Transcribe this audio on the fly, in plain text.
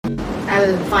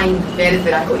I'll find where is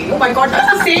Virat Kohli. Oh my God, that's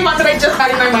the same answer I just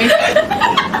had in my mind.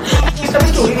 इसका भी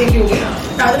story देखी होगी ना.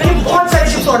 रात मैंने बहुत सारे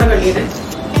चिप्स ऑर्डर कर लिए थे.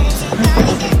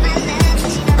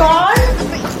 कौन?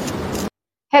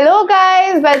 Hello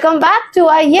guys, welcome back to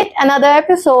our yet another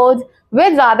episode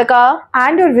with Radhika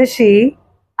and Urvashi.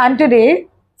 And today,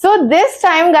 so this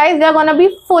time guys, we are gonna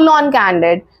be full on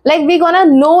candid. Like we're gonna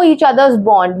know each other's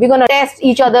bond. We're gonna test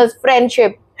each other's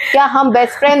friendship. क्या हम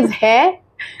best friends हैं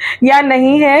या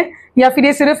नहीं है, या फिर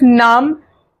ये सिर्फ नाम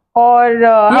और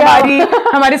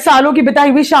हमारे सालों की बिताई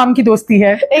हुई शाम की दोस्ती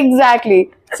है. Exactly.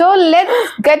 So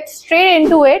let's get straight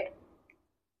into it.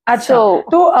 अच्छा,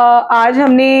 तो आज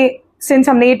since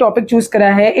हमने ये टॉपिक चूज करा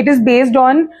है, it is based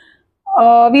on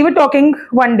we were talking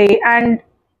one day and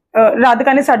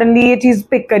Radhika ने सडनली ये चीज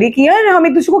पिक करी कि यार हम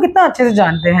एक दूसरे को कितना अच्छे से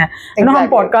जानते हैं. exactly. हम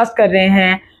पॉडकास्ट कर रहे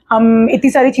हैं, हम इतनी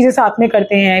सारी चीजें साथ में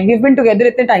करते हैं, वी हैव बीन टुगेदर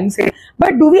इतने टाइम से,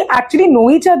 but do we actually know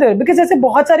each other? Because ऐसे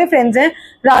बहुत सारे फ्रेंड्स हैं.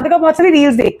 राधिका बहुत सारी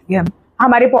रील्स देखती है,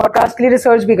 हमारे पॉडकास्ट के लिए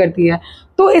रिसर्च भी करती है,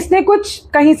 तो इसने कुछ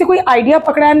कहीं से कोई आइडिया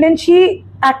पकड़ा and then she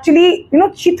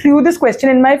actually she threw this question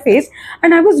in my face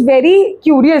and I was very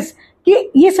curious कि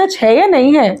ये सच है या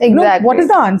नहीं है. What is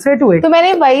the answer to it? तो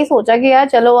मैंने वही सोचा कि यार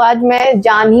चलो आज मैं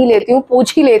जान ही लेती हूँ,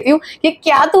 पूछ ही लेती हूँ कि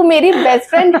क्या तू मेरी बेस्ट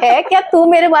फ्रेंड है, क्या तू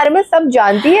मेरे बारे में सब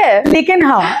जानती है. लेकिन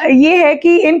हाँ, ये है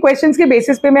कि इन क्वेश्चंस के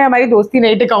बेसिस पे मैं हमारी दोस्ती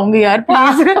नहीं टिकाऊंगी यार,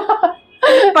 प्लीज.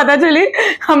 पता चले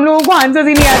हम लोगों को आंसर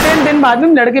ही नहीं आते हैं, दिन बाद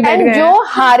में लड़के बैठ गए. जो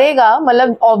हारेगा,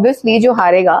 मतलब ऑब्वियसली जो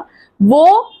हारेगा वो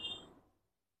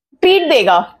ट्रीट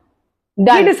देगा.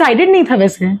 ये डिसाइडेड नहीं था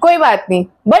वैसे, कोई बात नहीं,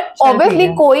 बट ऑब्वियसली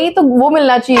कोई तो वो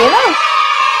मिलना चाहिए ना,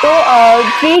 तो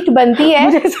ट्रीट बनती है.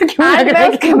 मुझे ऐसा क्यों लग रहा है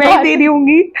कि मैं दे रही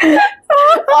होंगी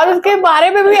और उसके बारे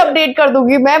में भी अपडेट कर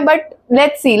दूंगी मैं. But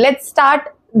let's see, let's start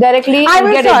directly. I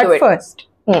will start first.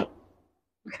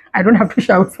 I don't have to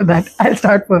shout for that. I'll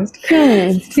start first.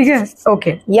 ठीक है?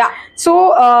 Okay. Yeah. So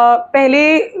पहले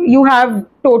you have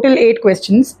total 8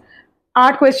 questions.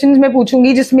 8 questions मैं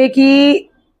पूछूंगी जिसमें कि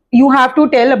you have to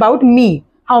tell about me,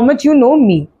 how much you know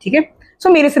me. ठीक है? So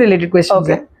मेरे से related questions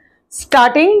है.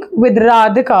 Starting with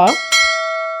Radhika.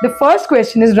 The first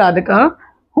question is, Radhika,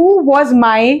 who was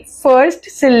my first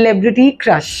celebrity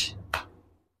crush?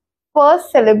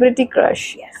 First celebrity crush.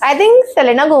 Yes. I think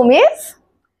Selena Gomez.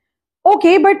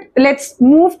 Okay, but let's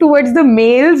move towards the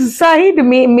males side.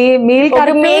 Male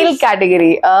characters. Male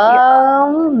category.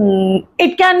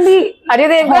 It can be Ajay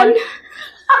Devgan.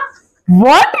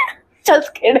 What? Just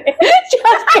kidding.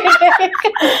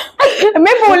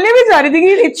 मैं बोलने भी जा रही थी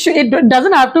कि it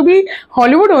doesn't have to be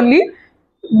Hollywood only.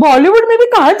 Bollywood में भी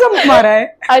कहाँ जंप मारा है?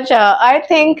 अच्छा, I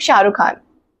think Shahrukh Khan.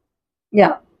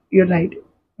 Yeah, you're right.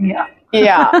 Yeah.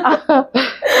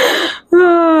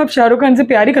 अब शाहरुख खान से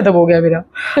प्यार ही खत्म हो गया मेरा.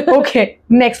 Okay,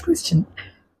 next question.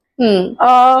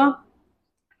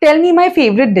 Tell me my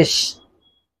favorite dish.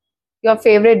 Your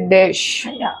favorite dish?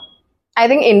 Yeah. I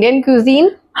think Indian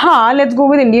cuisine. हाँ, let's go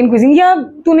with Indian cuisine. या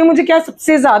तूने मुझे क्या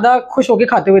सबसे ज्यादा खुश होके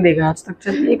खाते हुए देखा आज तक?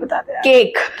 चल ये बता दे.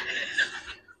 Cake.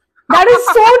 That is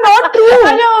so not true.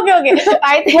 Okay.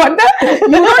 I think what the?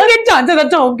 You don't get chances.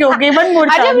 अच्छा, okay. One more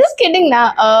chance. I'm just kidding ना.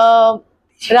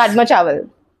 राजमा चावल.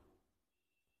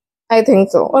 I think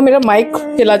so. और मेरा माइक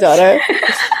हिला जा रहा है.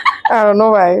 I don't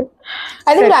know why.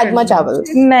 I think rajma चावल.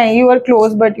 नहीं, you are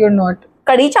close but you're not.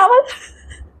 कड़ी चावल?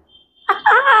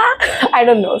 I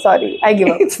don't know. Sorry, I give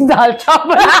up. It's दाल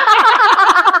चावल.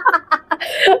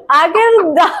 Again,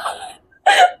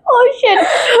 oh shit.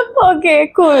 Okay,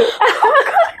 cool.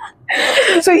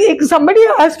 So somebody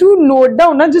has to note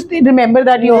down, na, just remember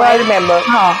that you I are. remember.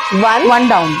 One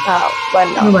down.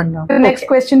 One down. The next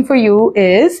question for you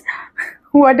is,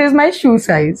 what is my shoe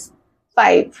size?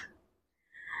 5.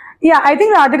 Yeah, I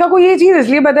think Radhika को ये चीज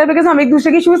इसलिए पता है because हम एक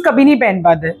दूसरे के शूज कभी नहीं पहन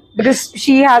पाते. Because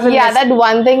she has a list. That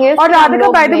one thing is. और राधिका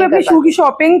by the way अपनी शू की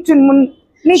शॉपिंग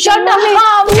Shut up!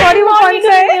 Sorry, वो कौन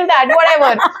सा है? That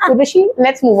whatever. Urvashi,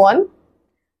 let's move on.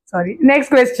 Sorry. Next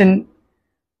question.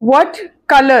 What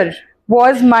color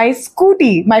was my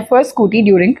scooty? My first scooty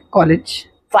during college.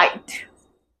 White.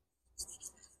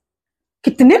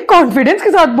 कितने confidence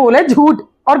के साथ बोला है, झूठ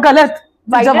और गलत.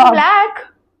 White and black.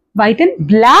 White and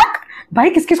black? भाई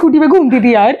किसकी स्कूटी में घूमती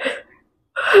थी यार?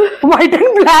 White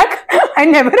and black? I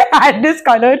never had this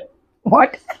color.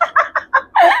 What?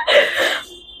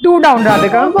 2 down,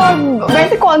 Radhika.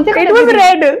 वैसे कौन से? It was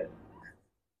red.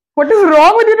 What is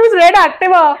wrong with it? It was red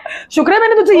Activa. शुक्र है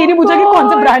मैंने तुझसे ये नहीं पूछा कि कौन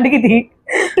से ब्रांड की थी.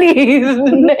 Please.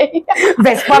 नहीं.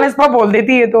 Vespa बोल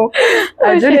देती है तो.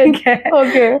 ठीक है.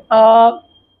 Okay.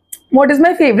 What is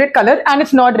my favorite color? And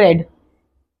it's not red.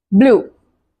 Blue.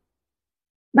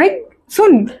 भाई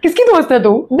सुन, किसकी दोस्त है तू?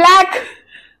 Black.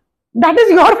 That is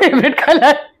your favorite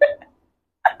color.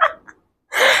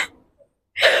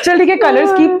 चल ठीक है,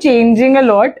 colors keep changing a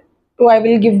lot, so I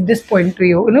will give this point to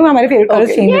you. You know, हमारे favorite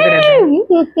colors change होते रहते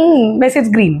हैं. वैसे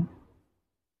it's green.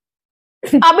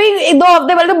 अभी 2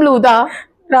 हफ्ते पहले तो ब्लू था.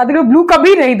 राधिका blue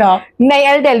कभी नहीं था. नहीं,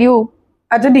 I'll tell you.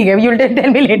 अच्छा ठीक है, you'll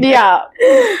tell me later. Yeah.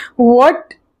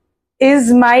 What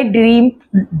is my dream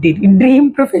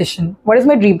profession? What is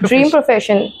my dream profession? Dream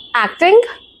profession. Acting.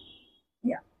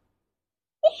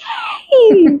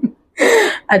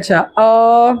 अच्छा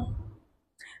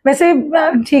वैसे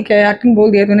ठीक है, एक्टिंग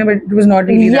बोल दिया तूने, but it was not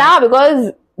really Yeah,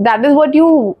 because that is what you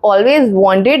always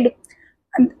wanted.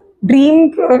 Dream.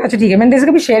 अच्छा ठीक है, मैंने जैसे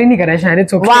कभी शेयर ही नहीं करा है शायद.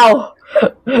 It's okay. Wow.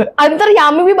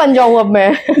 अंतर्यामी भी बन जाऊं अब मैं.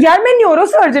 यार मैं न्यूरो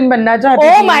सर्जन बनना चाहती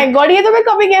Oh थी. my God, ये तो मैं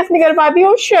कभी गेस नहीं कर पाती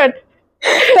हूँ. Shit.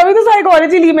 तभी तो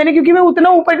साइकोलॉजी ली मैंने, क्योंकि मैं उतना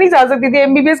ऊपर नहीं जा सकती थी,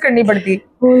 एमबीबीएस करनी पड़ती.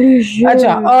 Holy shit.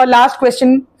 अच्छा लास्ट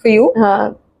क्वेश्चन फॉर यू.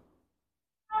 हाँ.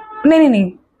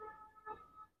 नहीं.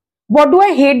 What do I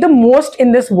hate the most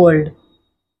in this world?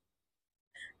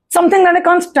 Something that I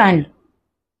can't stand.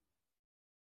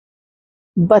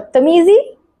 बदतमीजी.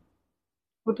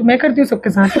 वो तो मैं करती हूँ सबके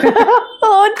साथ.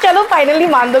 चलो फाइनली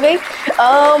मान दो गई.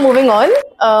 Moving on.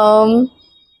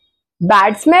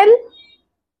 Bad smell.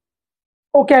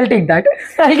 Okay, I'll take that.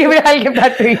 I'll give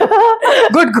that to you.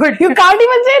 Good. You can't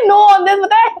even say no on this,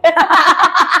 पता है?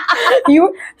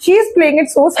 She is playing it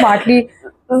so smartly.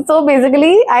 So basically,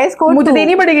 I scored 2. मुझे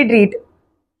देनी पड़ेगी treat.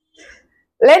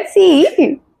 Let's see.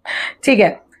 ठीक है.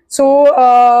 So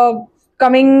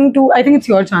coming to, I think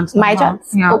it's your chance. My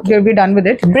chance? Yeah, Okay. we'll be done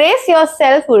with it. Brace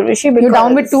yourself, Urvashi. You're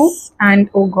down with 2, and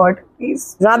oh God, please.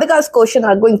 Radhika's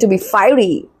questions are going to be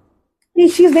fiery.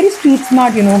 She's very street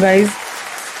smart, you know, guys.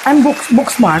 I'm book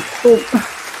smart. So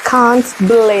Can't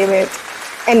blame it.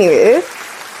 Anyways,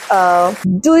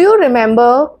 do you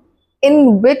remember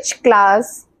in which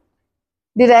class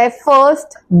did I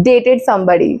first dated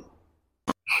somebody?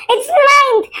 It's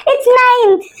ninth.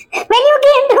 When you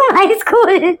came to my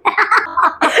school.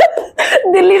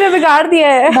 Delhi ने बिगाड़ दिया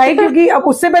है. भाई, क्योंकि अब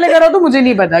उससे पहले करो तो मुझे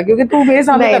नहीं पता, क्योंकि तू मेरे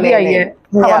सामने नहीं, तभी नहीं, आई है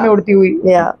नहीं. हवा Yeah. में उड़ती हुई.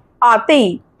 Yeah. आते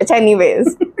ही. अच्छा,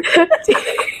 anyways.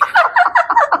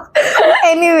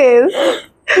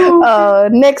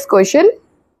 Next question.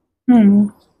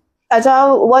 अच्छा,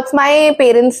 what's my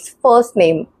parents' first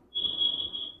name?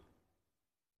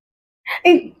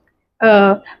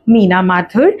 Meena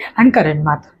Mathur and Karan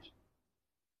Mathur.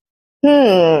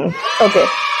 Okay.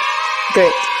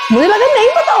 Great. मुझे लगा नहीं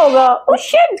पता होगा. Oh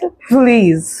shit.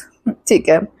 Please. ठीक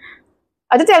है.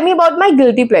 अच्छा, tell me about my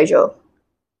guilty pleasure.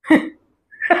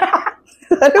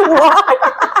 What?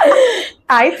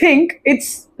 I think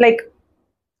it's like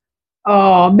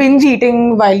binge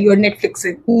eating while you're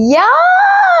Netflixing. Yeah.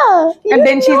 And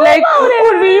then she's like,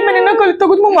 Urvi, मैंने ना कल तो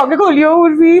कुछ मुंह मांगे खोलियो,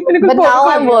 Urvi, मैंने कुछ But बहुत now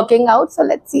खा I'm लिया. working out, so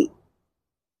let's see.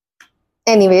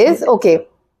 Anyways, okay.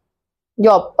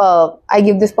 I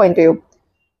give this point to you.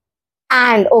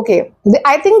 And okay,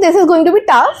 I think this is going to be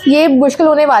tough. ये मुश्किल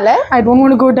होने वाला है. I don't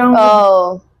want to go down.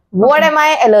 What am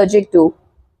I allergic to?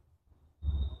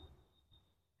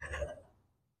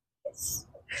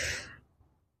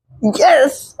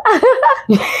 Yes.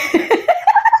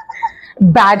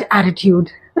 Bad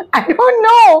attitude. I don't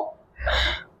know.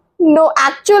 No,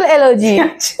 actual allergy.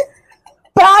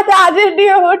 Bad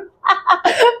attitude.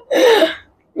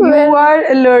 You are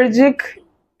allergic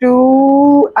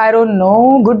to, I don't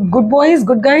know, good boys,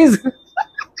 good guys.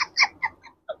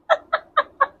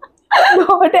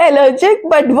 Not allergic,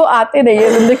 but वो आते नहीं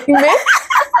है जिंदगी में.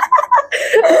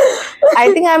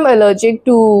 I think I'm allergic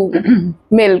to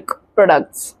milk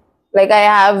products. Like I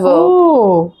have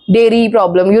dairy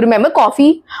problem. You remember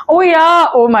coffee? Oh yeah.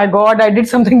 Oh my God, I did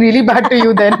something really bad to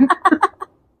you then.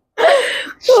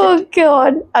 Oh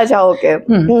God. Acha, okay.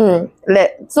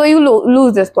 So you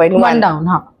lose this point. One down,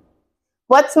 huh?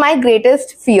 What's my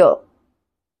greatest fear?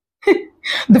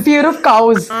 The fear of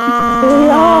cows.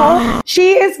 Yeah. She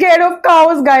is scared of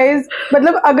cows, guys.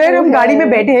 मतलब अगर हम गाड़ी में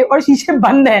बैठे हैं और शीशे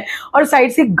बंद हैं और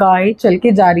साइड से गाय चल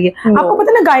के जा रही है, आपको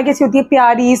पता है ना गाय कैसी होती है,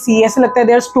 प्यारी सी, ऐसा लगता है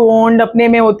they are stoned अपने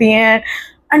में होती हैं.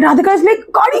 And Radhika is like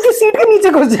गाड़ी की सीट के नीचे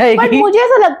घुस जाएगी. But मुझे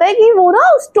ऐसा लगता है कि वो ना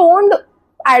stoned.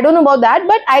 I don't know about that,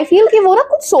 but I feel कि वो ना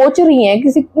कुछ सोच रही हैं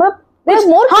किसी they're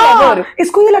more clever.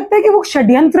 इसको ये लगता है कि वो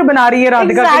षड्यंत्र बना रही है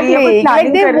राधिका के लिए, Exactly.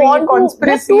 Like they want to.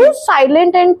 They're too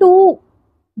silent and too.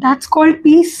 That's called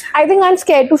peace. I think I'm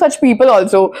scared to such people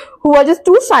also who are just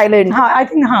too silent. हाँ, I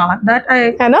think हाँ, that I.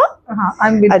 है ना? हाँ,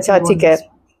 I'm with. अच्छा, ठीक है.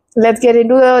 Let's get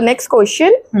into the next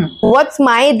question. What's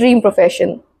my dream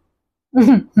profession?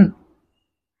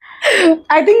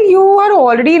 I think you are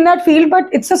already in that field, but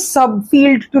it's a sub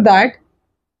field to that.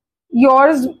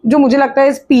 Yours, जो मुझे लगता है,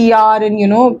 is PR and you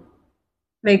know,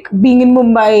 like being in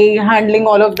Mumbai, handling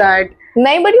all of that.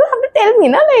 No, but you have to tell me,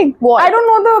 na, like what? I don't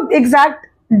know the exact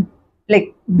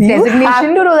like You designation. have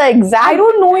to know the exact. I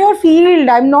don't know your field.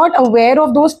 I'm not aware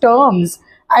of those terms.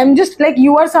 I'm just like,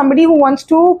 you are somebody who wants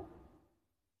to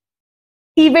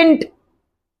event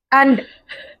and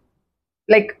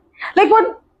like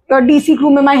what DC crew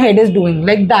mein my head is doing,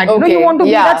 like that. You know, you Okay, want to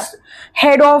be yeah. that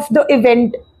head of the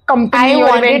event company I or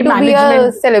wanted event to be a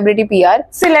management. celebrity PR.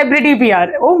 Celebrity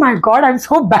PR. Oh my god, I'm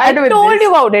so I bad with told this. you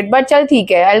about it, but chal theek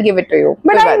hai, I'll give it to you.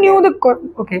 But Koi I baat knew nahi.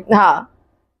 the okay. Haan.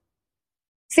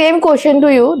 Same question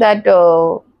to you that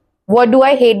what do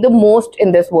I hate the most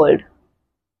in this world?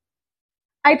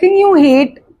 I think you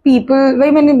hate people.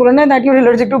 Why मैंने बोला ना that you're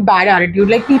allergic to bad attitude.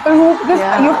 Like people who, because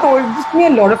Yeah. you've told this to me a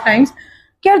lot of times,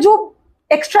 कि यार जो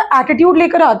extra attitude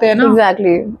लेकर आते हैं ना.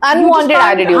 Exactly. You just Unwanted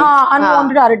can't- attitude. हाँ,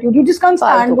 unwanted attitude. You just can't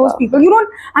stand फालतू those का. people. You don't.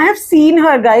 I have seen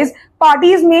her, guys.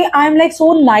 Parties में I'm like so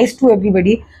nice to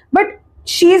everybody, but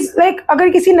she's like, अगर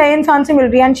किसी नए इंसान से मिल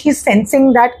रही है and she's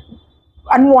sensing that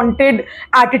unwanted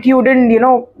attitude and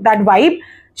that vibe,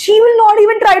 she will not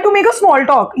even try to make a small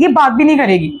talk. ये बात भी नहीं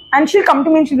करेगी. And she'll come to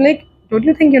me and she'll be like, don't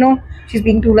you think she's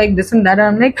being too like this and that? And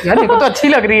I'm like, यार देखो तो अच्छी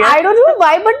लग रही है. I don't know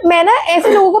why, but मैं ना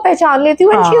ऐसे लोगों को पहचान लेती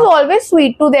हूँ and हाँ. she's always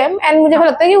sweet to them and मुझे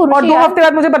लगता है कि और उर्वशी 2 यार- हफ्ते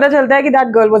बाद मुझे पता चलता है कि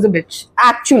that girl was a bitch.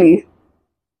 actually.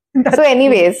 So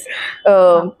anyways,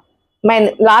 my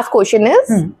last question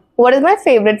is, what is my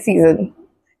favorite season?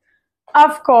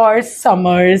 Of course,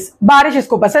 summers. बारिश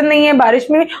इसको पसंद नहीं है. बारिश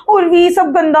में उर्वी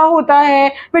सब गंदा होता है.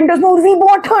 विंटर्स में उर्वी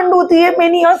बहुत ठंड होती है. मैं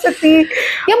नहीं आ सकती.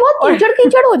 ये बहुत कीचड़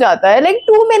कीचड़ हो जाता है, like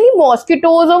too many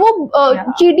mosquitoes और वो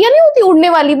चींटियां नहीं होती उड़ने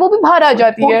वाली, वो भी बाहर आ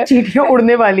जाती है. चींटियां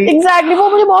उड़ने वाली. Exactly, वो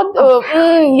मुझे बहुत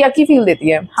yucky feel देती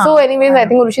है. So anyways, I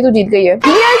think Urvashi तो जीत गई है.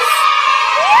 Yes.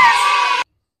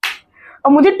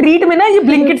 और मुझे ट्रीट में ना ये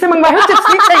ब्लिंकिट से मंगवाया चिप्स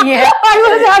नहीं चाहिए है.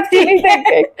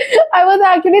 I was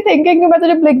actually thinking कि मैं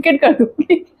तुझे ब्लिंकिट कर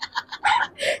दूंगी.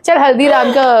 चल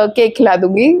हल्दीराम का केक खिला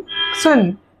दूंगी.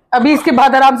 सुन, अभी इसके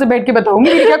बाद आराम से बैठ के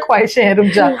बताऊंगी मेरी क्या ख्वाहिशें हैं. रुक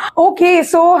जा. ओके,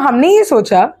 सो हमने ये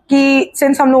सोचा कि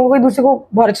सिंस हम लोगों को एक दूसरे को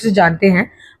बहुत अच्छे से जानते हैं,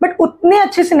 बट उतने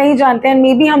अच्छे से नहीं जानते हैं,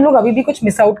 मे बी हम लोग अभी भी कुछ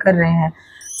मिस आउट कर रहे हैं.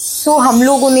 सो हम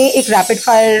लोगों ने एक रैपिड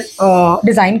फायर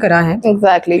डिजाइन करा है.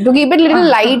 Exactly, to keep it little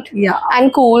light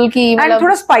and cool की एंड मतलब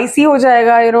थोड़ा स्पाइसी हो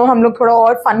जाएगा. हम लोग थोड़ा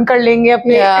और फन कर लेंगे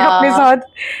अपने अपने साथ.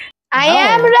 I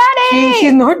am ready.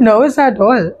 She's not nervous at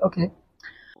all. Okay.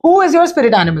 Who is your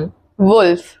spirit animal?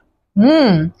 Wolf.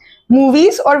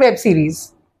 Movies or web series?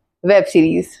 Web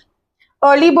series.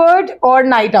 Early bird or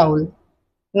night owl?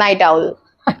 Night owl.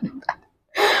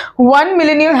 One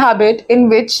millennial habit in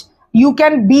which you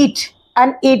can beat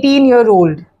an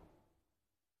 18-year-old.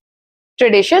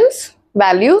 Traditions.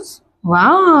 Values.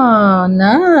 Wow,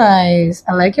 nice.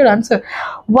 I like your answer.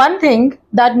 One thing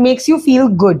that makes you feel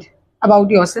good about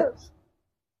yourself.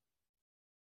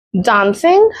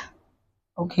 Dancing.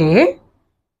 Okay.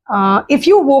 If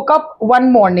you woke up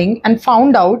one morning and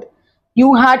found out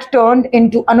you had turned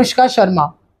into Anushka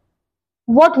Sharma,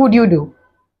 what would you do?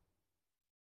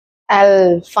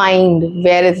 I'll find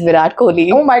where is Virat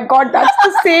Kohli. Oh my god, that's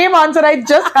the same answer I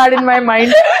just had in my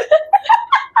mind.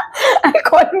 I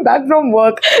call him back from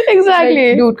work. Exactly.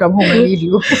 Like, dude, come home, I need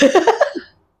you.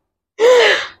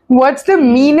 What's the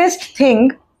meanest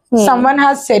thing someone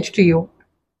has said to you?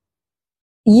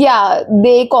 Yeah,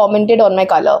 they commented on my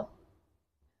color.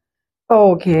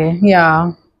 Okay,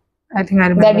 yeah. I think I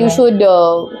remember That you should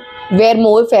wear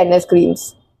more fairness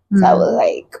creams. So I was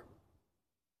like,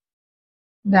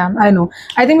 Damn, I know.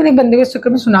 I think मैंने एक बंदे को इस चक्कर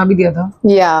में सुना भी दिया था.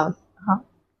 yeah.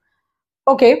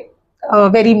 Okay,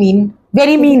 very mean.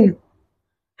 Very mean.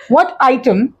 What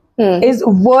item is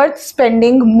worth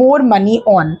spending more money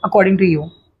on, according to you?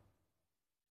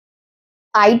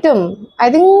 Item.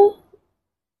 I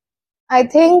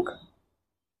think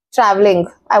traveling.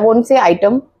 I won't say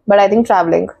item, but I think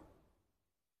traveling.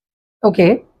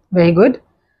 Okay, very good.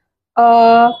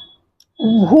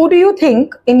 Who do you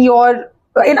think in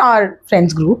our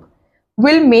friends group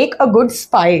will make a good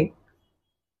spy?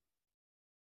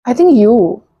 I think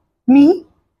you. Me?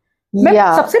 मैं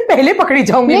Yeah. सबसे पहले पकड़ी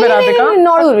जाऊंगी No, Radhika.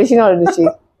 not Urvashi, not Urvashi.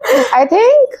 I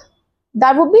think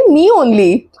that would be me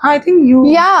only. I think you.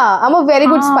 Yeah, I'm a very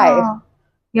good spy.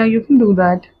 Yeah, you can do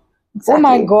that. Oh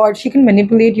my god, she can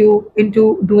manipulate you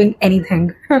into doing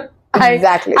anything.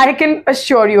 Exactly. I can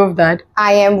assure you of that.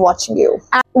 I am watching you.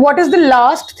 What is the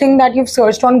last thing that you've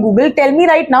searched on Google? Tell me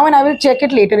right now and I will check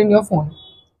it later in your phone.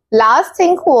 Last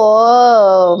thing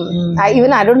was,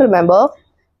 I don't remember,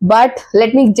 but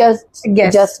let me just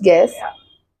guess.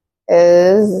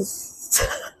 Is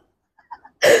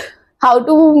how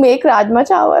to make rajma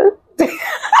chawal.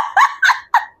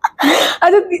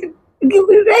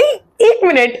 एक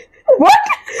minute What?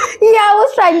 Yeah, I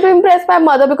was trying to impress my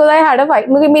mother because I had a fight.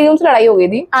 मुझे मेरी उनसे लड़ाई हो गई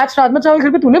थी. आज राजमा चावल घर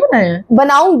पे तूने बनाया है?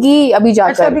 बनाऊंगी अभी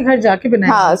अच्छा जाकर. अभी घर जाके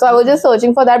बनाया. हाँ, so I was just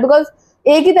searching for that because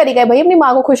एक ही तरीका है भाई अपनी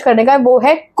माँ को खुश करने का, वो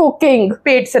है कुकिंग.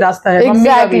 पेट से रास्ता है.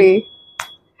 Exactly.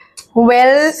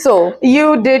 Well, So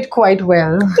you did quite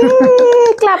well.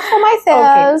 clap for myself.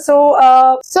 Okay,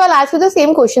 So I'll ask you the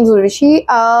same questions, Urvashi.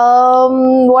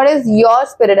 What is your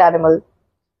spirit animal?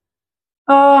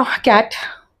 Cat.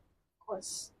 Of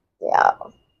course. Yeah.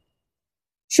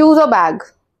 Shoes or bag?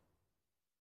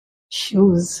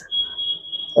 Shoes.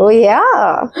 Oh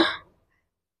yeah.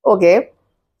 Okay.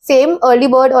 Same early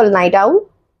bird or night owl?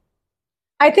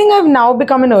 I think I've now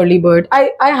become an early bird.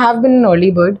 I have been an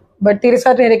early bird, but तेरे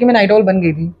साथ रह रहे कि मैं night owl बन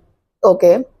गई थी.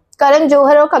 Okay. Karan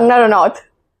Johar or Kangna Ranaut?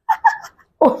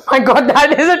 Oh my god,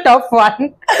 that is a tough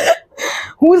one.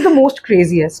 Who is the most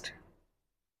craziest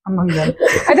among them?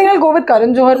 I think I'll go with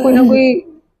Karan Johar. कोई ना कोई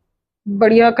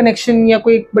बढ़िया कनेक्शन या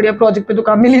कोई बढ़िया प्रोजेक्ट पे तो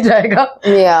काम मिल ही जाएगा.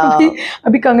 Yeah.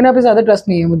 अभी कंगना पे ज्यादा ट्रस्ट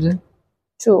नहीं है मुझे.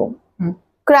 True.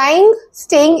 Crying,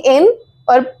 staying in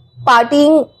or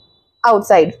partying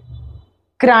outside?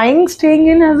 Crying, staying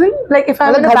in, as in like if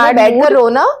I'm in a घर में bad बैठ कर mood.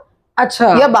 रोना अच्छा.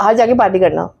 या बाहर जाके पार्टी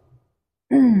करना?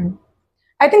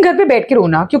 आई थिंक घर पे बैठ के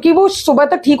रोना, क्योंकि वो सुबह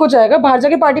तक ठीक हो जाएगा. बाहर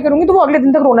जाके पार्टी करूंगी तो वो अगले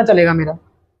दिन तक रोना चलेगा मेरा.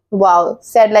 Wow,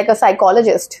 said like a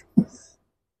psychologist.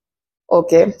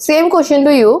 Okay, same question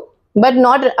to you, but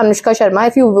not Anushka Sharma.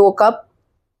 If you woke up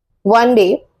one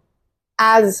day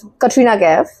as Katrina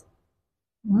Kaif,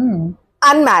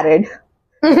 unmarried,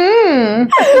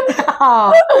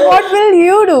 what will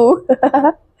you do?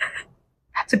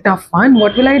 That's a tough one.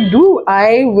 What will I do?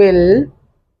 I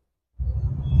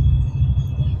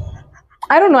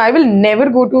don't know. I will never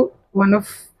go to one of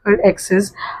her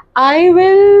exes. I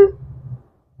will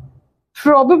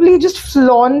probably just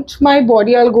flaunt my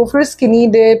body. I'll go for a skinny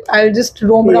dip. I'll just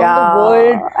roam around the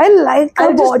world. I like her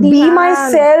I'll just body, be man.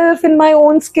 myself in my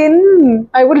own skin.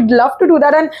 I would love to do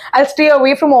that, and I'll stay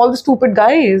away from all the stupid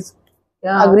guys.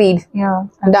 Yeah. Agreed. Yeah.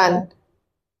 Done.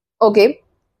 Okay.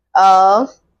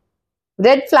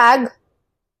 Red flag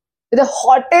with the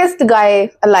hottest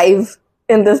guy alive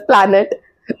in this planet.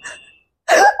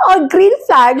 Or green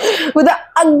flag with the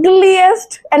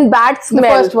ugliest and bad smell. The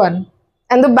first one.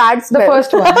 And the bad smell. The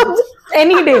first one.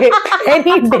 Any day.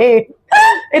 Any day.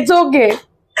 It's okay.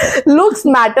 Looks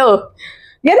matter.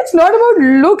 Yeah, it's not about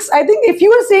looks. I think if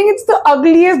you are saying it's the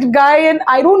ugliest guy, and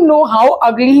I don't know how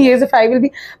ugly he is, if I will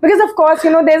be, because of course,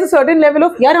 you know, there's a certain level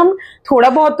of यार हम थोड़ा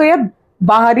बहुत तो यार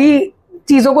बाहरी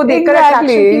चीजों को देखकर attraction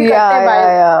feel करते हैं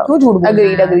भाई. क्यों झूठ बोलना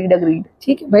है? Agreed.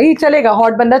 ठीक है भाई, चलेगा.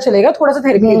 हॉट बंदा चलेगा. थोड़ा सा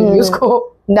थेरेपी दे दूंगी उसको.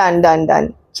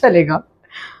 Done. चलेगा.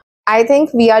 I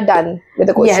think we are done with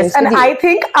the questions. Yes, and I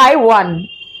think I won.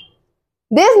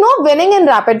 There's no winning in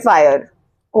rapid fire.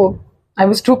 Oh, I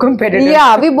was too competitive.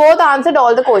 Yeah, we both answered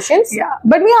all the questions. Yeah,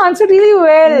 but we answered really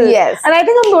well. Yes. And I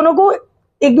think हम दोनों को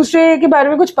एक दूसरे के बारे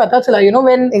में कुछ पता चला, you know,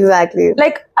 when Exactly.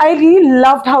 like I really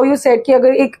loved how you said कि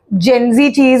अगर एक Gen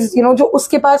Z चीज, you know, जो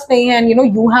उसके पास नहीं है, and you know,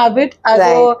 you have it as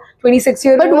a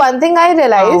 26-year-old. But one thing I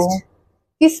realized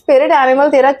कि spirit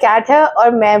animal तेरा cat है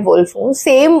और मैं wolf हूँ,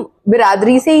 same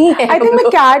बिरादरी से ही है. I think मैं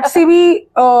cat से भी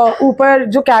ऊपर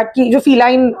जो cat की जो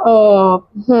feline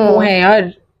वो है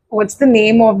यार, what's the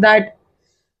name of that?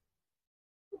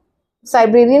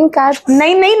 Siberian cat.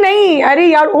 नहीं अरे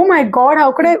यार, oh my god,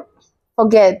 how could I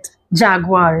forget?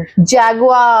 Jaguar.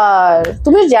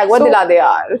 तू मुझे jaguar दिला दे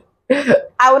यार.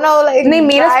 I wanna like. नहीं,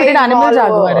 मेरा spirit animal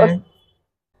jaguar है.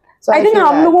 So I think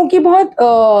हम लोगों की बहुत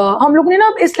हम लोगों ने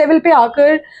ना इस लेवल पे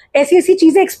आकर ऐसी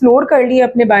चीजें एक्सप्लोर कर ली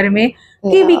अपने बारे में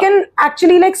कि we can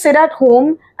actually like sit at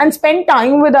home and spend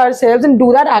time with ourselves and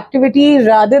do that activity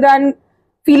rather than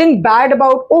feeling bad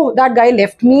about oh that guy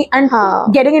left me and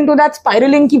getting into that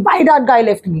spiraling कि why that guy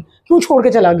left me, क्यों छोड़ के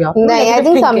चला गया. नहीं, I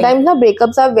think sometimes ना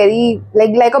breakups are very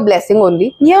like a blessing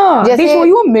only. Yeah, they show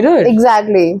you a mirror.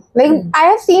 Exactly. Like I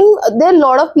have seen there are a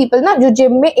lot of people ना जो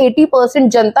gym में 80%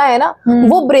 जनता है ना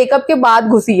वो breakup के बाद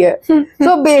घुसी है.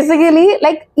 So basically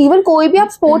like even कोई भी आप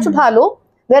sports उठा लो,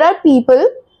 there are people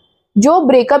जो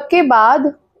breakup के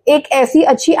बाद एक ऐसी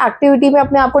अच्छी एक्टिविटी में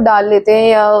अपने आप को डाल लेते हैं,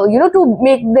 you know, to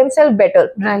make themselves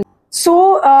better. Right. So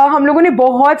हम लोगों ने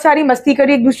बहुत सारी मस्ती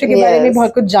करी, एक दूसरे के बारे में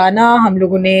बहुत कुछ जाना, हम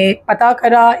लोगों ने पता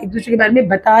करा, एक दूसरे के बारे में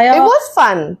बताया. It was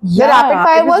fun. The rapid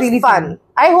fire was really fun.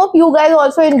 I hope you guys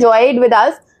also enjoyed with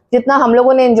us जितना हम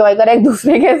लोगों ने एंजॉय करा एक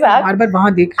दूसरे के साथ. बार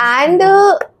वहां देख. एंड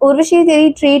उर्वशी तेरी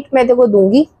ट्रीट मैं तेरे को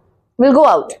दूंगी. We'll go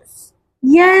out.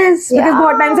 Yes, because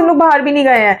बहुत टाइम से हम लोग बाहर भी नहीं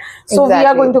गए हैं. So we are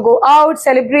Exactly. going to go out,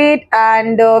 celebrate,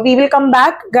 and we will come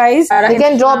back, guys. You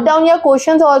can drop down your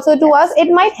questions also to us.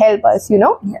 It might help us, you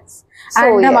know. Yes. So,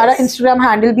 And yes. हमारा Instagram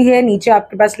handle भी है, नीचे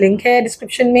आपके पास link है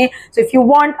description में. So if you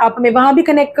want, आप हमें वहाँ भी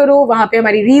कनेक्ट करो, वहाँ पे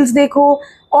हमारी रील्स देखो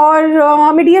और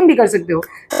हमें DM भी कर सकते हो.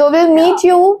 So we'll meet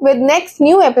you with next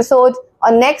new episode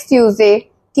on next Tuesday.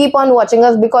 Keep on watching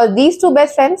us because these two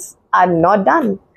best friends are not done.